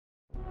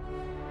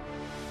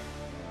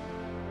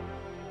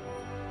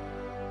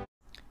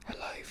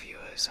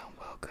viewers, and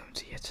welcome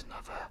to yet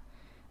another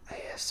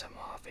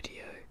ASMR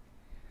video.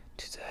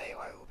 Today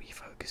I will be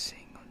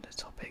focusing on the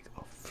topic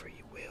of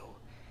free will,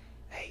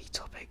 a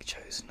topic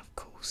chosen of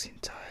course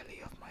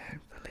entirely of my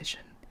own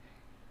volition.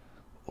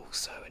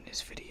 Also in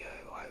this video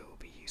I will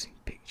be using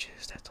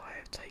pictures that I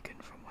have taken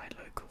from my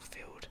local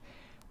field,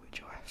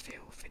 which I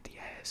feel fit the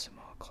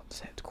ASMR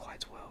concept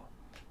quite well.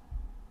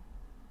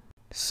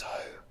 So,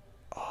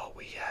 are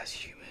we as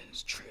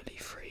humans truly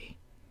free?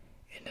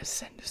 In a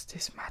sense,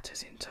 this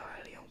matters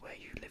entirely on where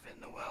you live in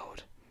the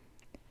world.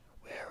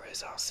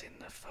 Whereas us in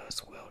the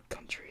first world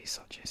countries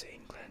such as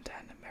England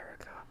and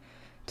America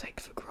take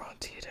for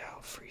granted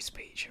our free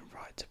speech and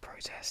right to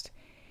protest,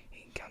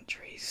 in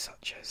countries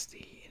such as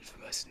the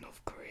infamous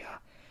North Korea,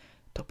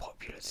 the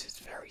populace's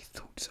very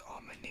thoughts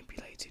are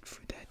manipulated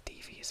through their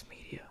devious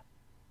media.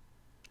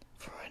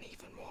 For an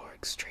even more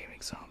extreme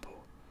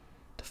example,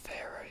 the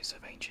pharaohs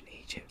of ancient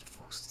Egypt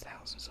forced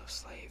thousands of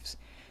slaves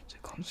to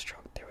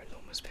construct their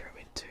enormous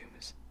pyramid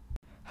tombs.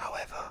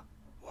 However,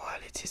 while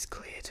it is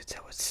clear to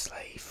tell a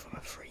slave from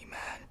a free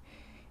man,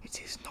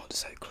 it is not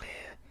so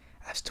clear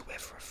as to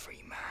whether a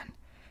free man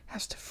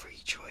has the free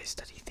choice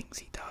that he thinks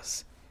he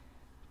does.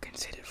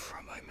 Consider for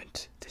a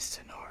moment this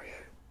scenario.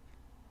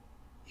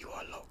 You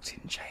are locked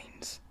in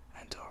chains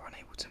and are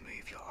unable to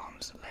move your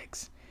arms and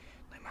legs,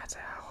 no matter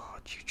how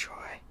hard you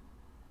try.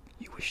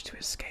 You wish to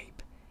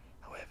escape,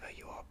 however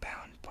you are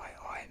bound by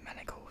iron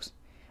manacles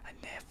and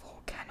therefore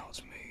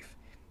cannot move.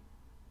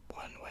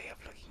 One way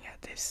of looking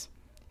at this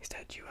is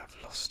that you have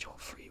lost your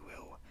free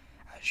will,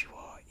 as you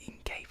are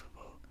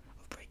incapable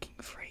of breaking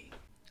free.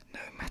 No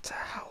matter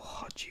how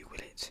hard you will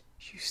it,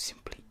 you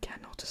simply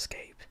cannot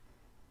escape.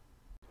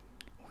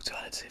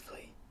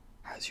 Alternatively,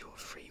 has your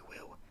free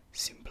will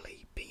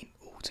simply been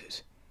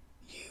altered?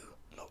 You,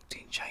 locked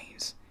in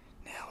chains,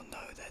 now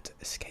know that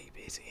escape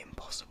is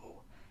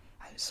impossible,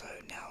 and so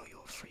now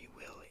your free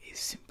will is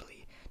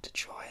simply to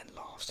try and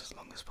last as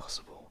long as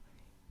possible.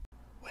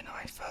 When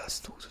I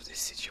first thought of this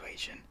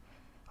situation,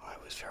 I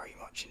was very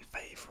much in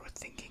favour of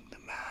thinking the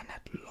man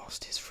had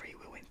lost his free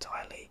will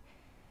entirely,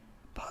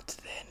 but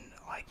then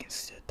I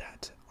considered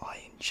that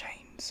iron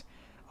chains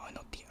are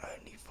not the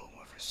only form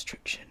of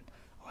restriction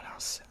on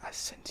us as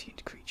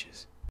sentient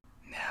creatures.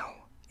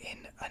 Now,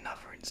 in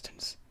another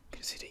instance,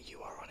 consider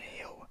you are on a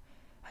hill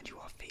and you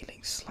are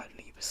feeling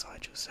slightly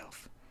beside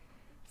yourself.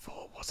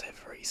 For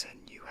whatever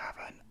reason, you have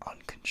an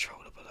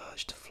uncontrollable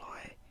urge to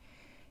fly,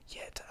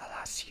 yet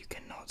alas you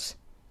cannot.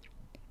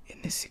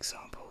 In this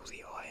example,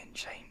 the iron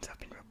chains have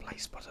been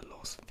replaced by the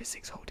laws of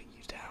physics holding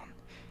you down.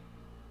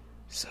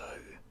 So,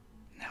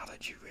 now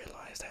that you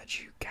realise that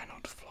you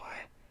cannot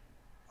fly,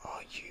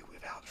 are you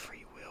without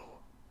free will?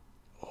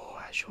 Or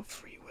has your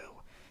free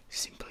will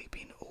simply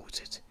been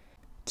altered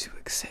to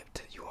accept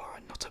that you are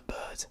not a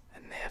bird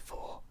and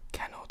therefore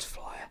cannot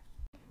fly?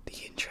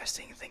 The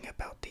interesting thing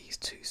about these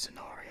two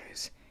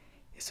scenarios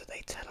is that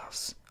they tell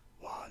us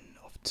one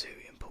of two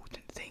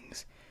important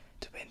things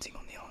depending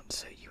on the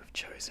answer you have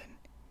chosen.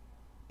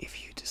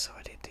 If you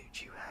decided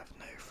that you have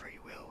no free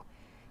will,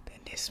 then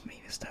this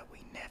means that we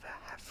never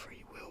have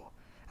free will,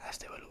 as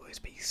there will always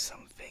be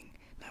something,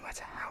 no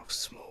matter how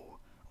small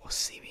or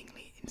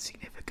seemingly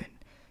insignificant,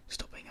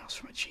 stopping us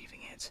from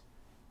achieving it.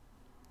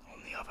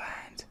 On the other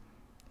hand,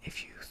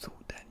 if you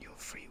thought that your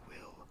free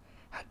will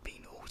had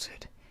been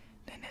altered,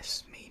 then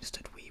this means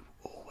that we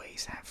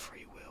always have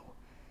free will,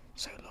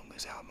 so long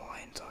as our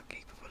minds are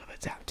capable of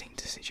adapting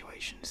to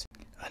situations.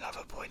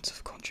 Another point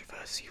of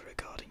controversy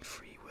regarding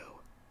free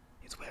will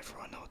is whether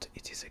or not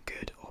it is a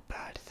good or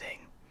bad thing.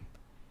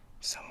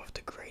 Some of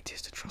the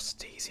greatest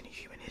atrocities in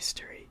human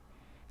history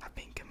have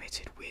been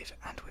committed with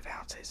and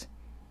without it.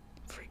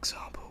 For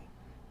example,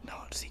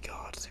 Nazi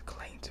guards have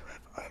claimed to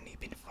have only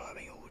been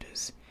following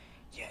orders,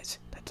 yet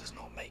that does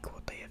not make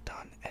what they have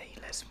done any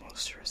less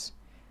monstrous.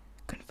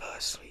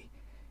 Conversely,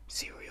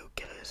 serial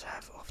killers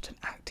have often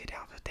acted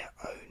out of their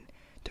own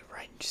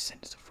deranged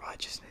sense of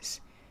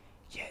righteousness,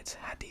 yet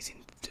had these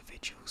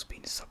individuals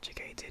been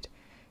subjugated,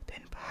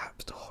 then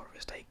perhaps the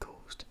horrors they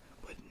caused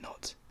would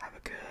not have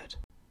occurred.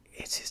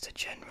 It is the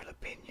general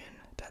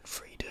opinion that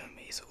freedom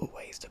is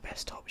always the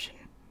best option.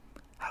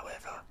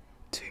 However,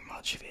 too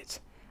much of it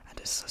and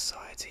a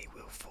society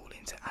will fall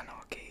into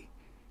anarchy.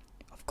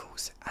 Of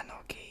course,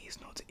 anarchy is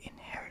not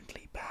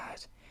inherently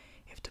bad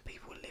if the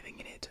people living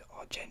in it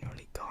are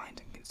generally kind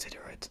and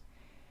considerate.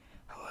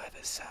 However,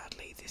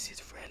 sadly, this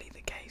is rarely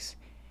the case,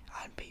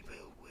 and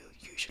people will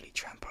usually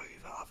tramp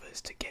over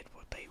others to get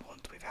what they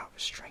want without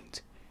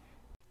restraint.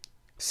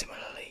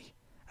 Similarly,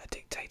 a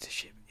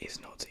dictatorship is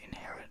not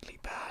inherently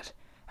bad.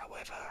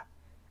 However,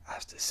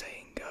 as the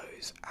saying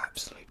goes,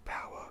 absolute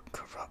power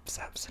corrupts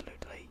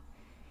absolutely.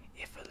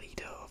 If a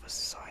leader of a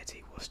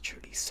society was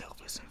truly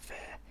selfless and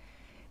fair,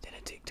 then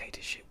a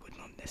dictatorship would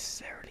not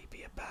necessarily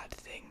be a bad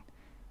thing.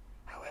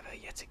 However,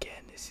 yet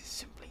again, this is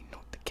simply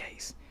not the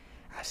case,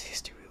 as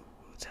history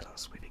will tell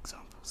us with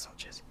examples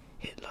such as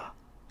Hitler,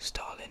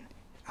 Stalin,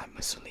 and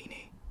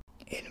Mussolini.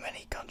 In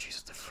many countries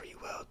of the free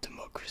world,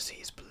 democracy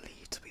is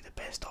believed to be the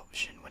best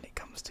option when it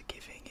comes to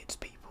giving its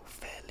people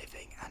fair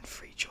living and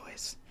free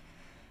choice.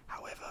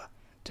 However,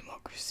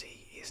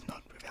 democracy is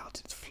not without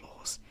its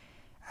flaws,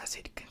 as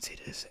it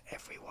considers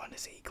everyone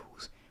as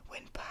equals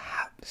when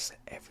perhaps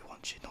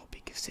everyone should not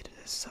be considered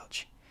as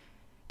such.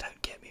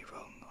 Don't get me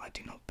wrong, I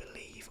do not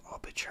believe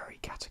arbitrary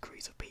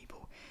categories of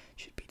people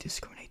should be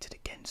discriminated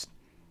against.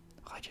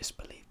 I just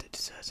believe that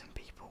certain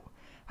people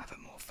have a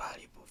more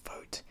valuable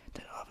vote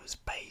than others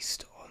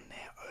based on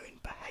their own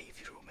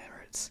behavioural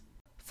merits.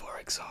 For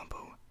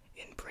example,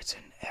 in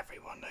Britain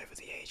everyone over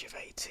the age of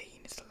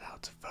 18 is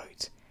allowed to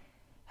vote.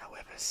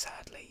 However,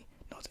 sadly,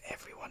 not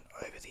everyone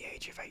over the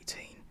age of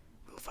 18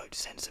 will vote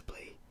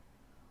sensibly.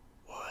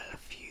 While a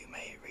few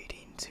may read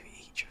into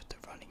each of the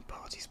running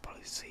party's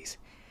policies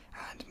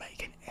and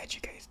make an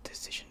educated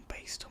decision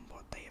based on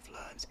what they have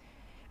learned,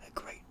 a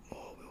great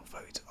more will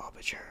vote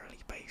arbitrarily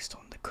based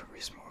on the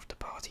charisma of the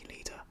party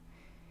leader.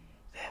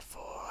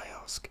 Therefore, I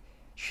ask,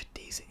 should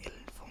these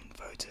ill-informed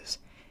voters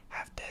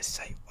have their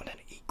say on an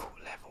equal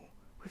level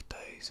with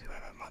those who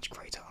have a much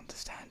greater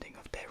understanding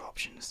of their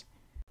options?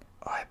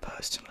 I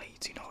personally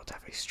do not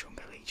have a strong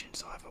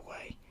allegiance either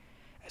way,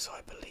 as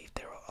I believe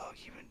there are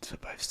arguments for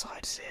both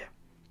sides here.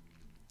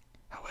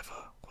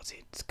 However, what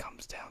it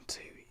comes down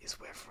to is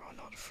whether or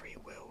not free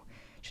will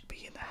should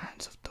be in the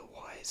hands of the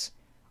wise,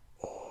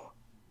 or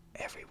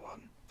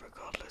everyone,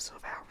 regardless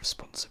of how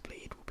responsibly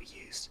it will be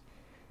used.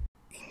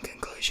 In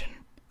conclusion,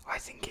 I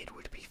think it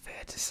would be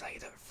fair to say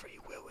that free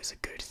will is a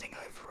good thing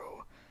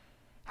overall.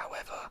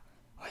 However,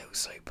 I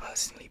also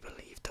personally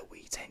believe that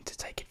we tend to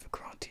take it for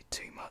granted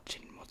too much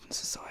in modern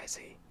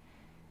society.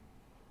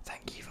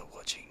 Thank you for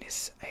watching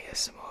this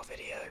ASMR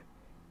video.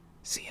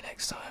 See you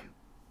next time.